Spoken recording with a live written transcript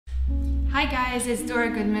Hi guys, it's Dora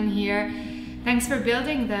Goodman here. Thanks for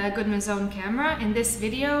building the Goodman Zone camera. In this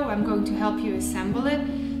video I'm going to help you assemble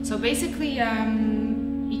it. So basically you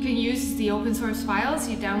can use the open source files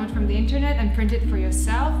you download from the internet and print it for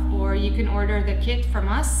yourself, or you can order the kit from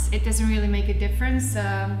us. It doesn't really make a difference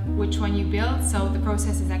which one you build, so the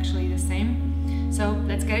process is actually the same. So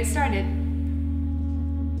let's get it started.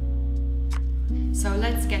 So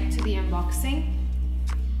let's get to the unboxing.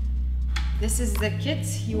 This is the kit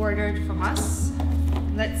you ordered from us.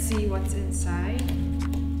 Let's see what's inside.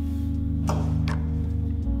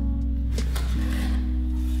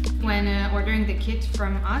 When ordering the kit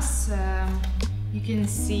from us, you can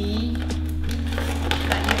see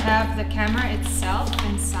that you have the camera itself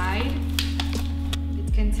inside.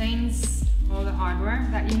 It contains all the hardware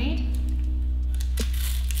that you need.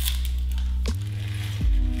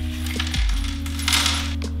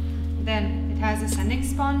 Then it has a sanding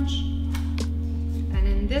sponge. And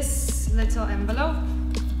in this little envelope,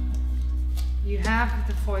 you have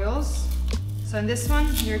the foils. So in this one,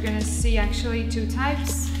 you're gonna see actually two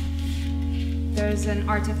types. There's an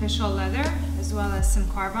artificial leather as well as some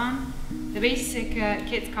carbon. The basic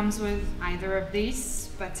kit comes with either of these,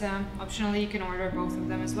 but optionally you can order both of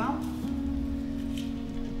them as well.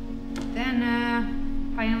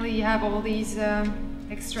 Then finally you have all these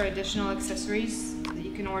extra additional accessories that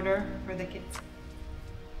you can order for the kit.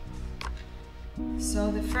 So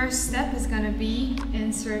the first step is going to be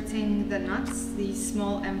inserting the nuts, these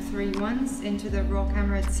small M3 ones, into the roll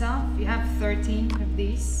camera itself. You have 13 of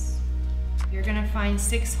these. You're going to find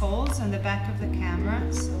 6 holes on the back of the camera.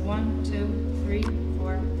 So 1, 2, 3,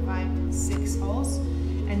 4, 5, 6 holes,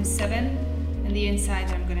 and 7 in the inside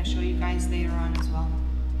that I'm going to show you guys later on as well.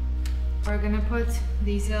 We're going to put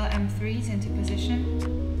these little M3s into position,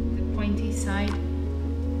 the pointy side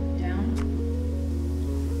down.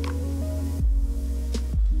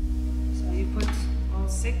 Put all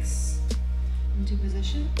 6 into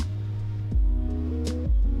position.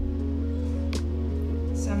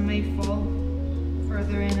 Some may fall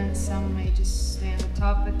further in and some may just stay on the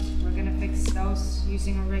top, but we're going to fix those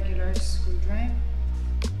using a regular screwdriver.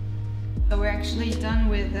 So we're actually done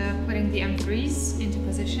with putting the M3s into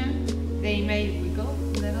position. They may wiggle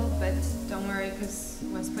a little, but don't worry, because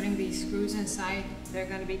once putting these screws inside, they're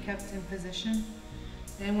going to be kept in position.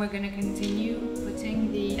 Then we're going to continue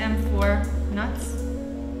putting the M4 nuts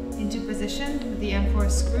into position with the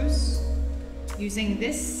M4 screws using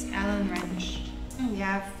this Allen wrench. We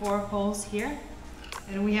have 4 holes here,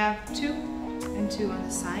 and we have 2 and 2 on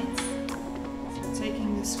the sides. So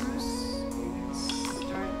taking the screws, you're going to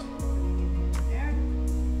start putting it in there.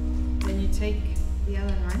 Then you take the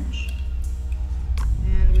Allen wrench,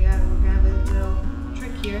 and we're going to have a little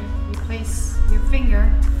trick here. You place your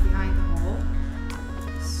finger behind the hole.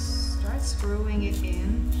 Start screwing it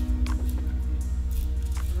in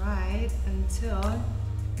right until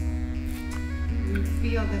you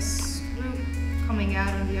feel the screw coming out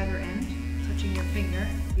on the other end, touching your finger.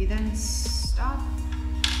 You then stop,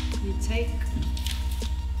 you take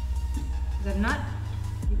the nut,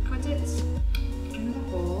 you put it in the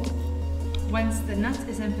hole. Once the nut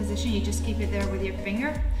is in position, you just keep it there with your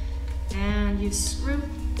finger and you screw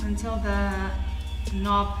until the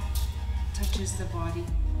knob touches the body.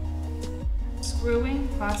 Screwing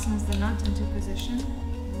fastens the nut into position.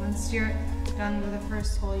 Once you're done with the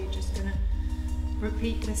first hole, you're just going to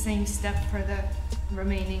repeat the same step for the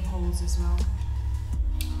remaining holes as well.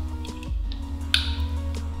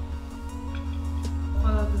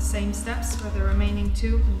 Follow the same steps for the remaining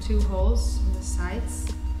 2 and 2 holes on the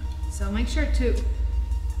sides. So make sure to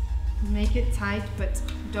make it tight, but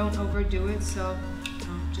don't overdo it, so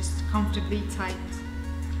just comfortably tight.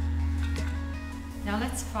 Now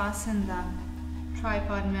let's fasten the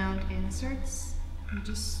tripod mount inserts. You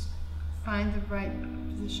just find the right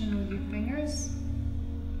position with your fingers,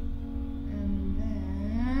 and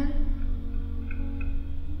then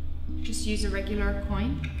just use a regular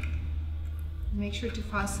coin. Make sure to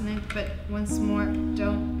fasten it, but once more,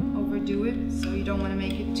 don't overdo it. So you don't want to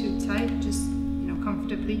make it too tight. Just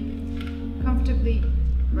comfortably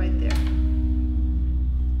right there.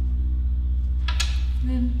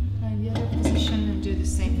 Then find the other position and do the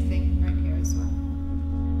same thing right here as well.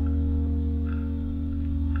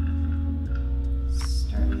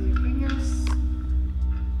 Start with your fingers.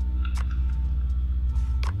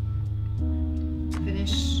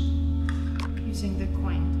 Finish using the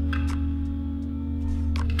coin.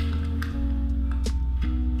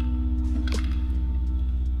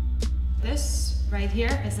 This right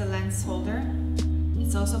here is a lens holder.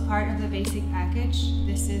 It's also part of the basic package.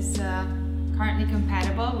 This is currently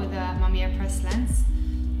compatible with a Mamiya Press lens.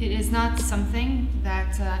 It is not something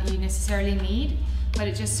that you necessarily need, but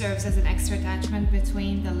it just serves as an extra attachment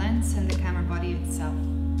between the lens and the camera body itself.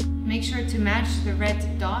 Make sure to match the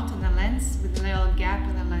red dot on the lens with a little gap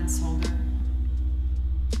in the lens holder.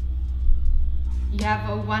 You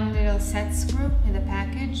have one little set screw in the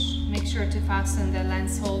package. Make sure to fasten the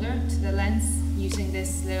lens holder to the lens using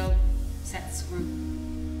this little set screw.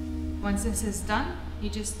 Once this is done, you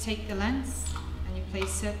just take the lens and you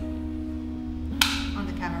place it on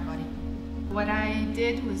the camera body. What I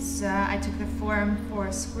did was I took the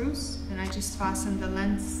 4M4 screws and I just fastened the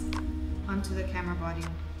lens onto the camera body.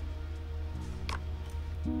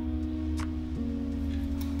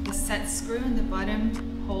 The set screw in the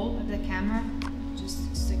bottom hole of the camera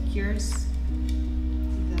just secures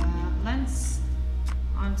the lens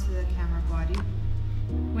onto the camera body.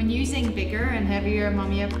 When using bigger and heavier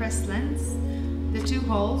Mamiya Press lens, the two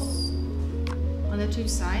holes on the two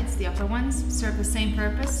sides, the upper ones, serve the same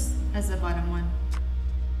purpose as the bottom one.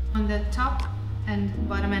 On the top and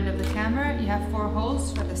bottom end of the camera, you have 4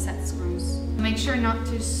 holes for the set screws. Make sure not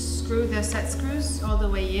to screw the set screws all the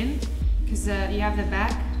way in, because you have the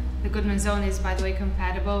back. The Goodman Zone is, by the way,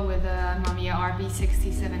 compatible with a Mamiya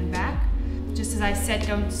RB67 back. Just as I said,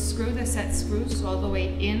 don't screw the set screws all the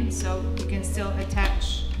way in, so you can still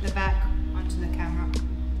attach the back onto the camera.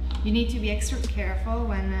 You need to be extra careful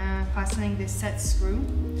when fastening this set screw,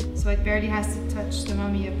 so it barely has to touch the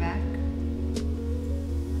Mamiya back.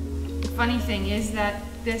 The funny thing is that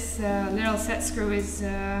this little set screw is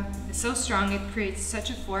so strong, it creates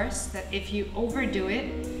such a force that if you overdo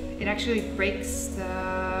it, it actually breaks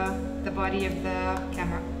the body of the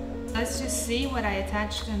camera. Let's just see what I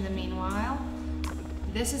attached in the meanwhile.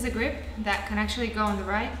 This is a grip that can actually go on the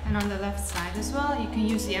right and on the left side as well. You can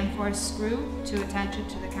use the M4 screw to attach it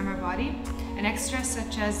to the camera body. And extras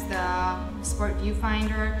such as the sport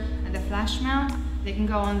viewfinder and the flash mount, they can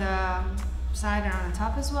go on the side and on the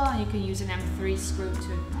top as well. And you can use an M3 screw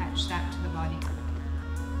to attach that to the body.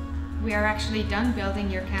 We are actually done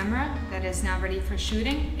building your camera that is now ready for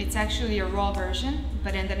shooting. It's actually a raw version,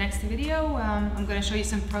 but in the next video I'm going to show you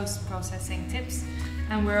some post-processing tips,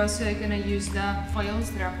 and we're also going to use the foils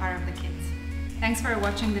that are part of the kit. Thanks for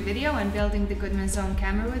watching the video and building the Goodman Zone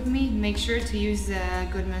camera with me. Make sure to use the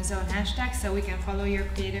Goodman Zone hashtag so we can follow your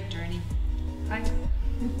creative journey. Bye!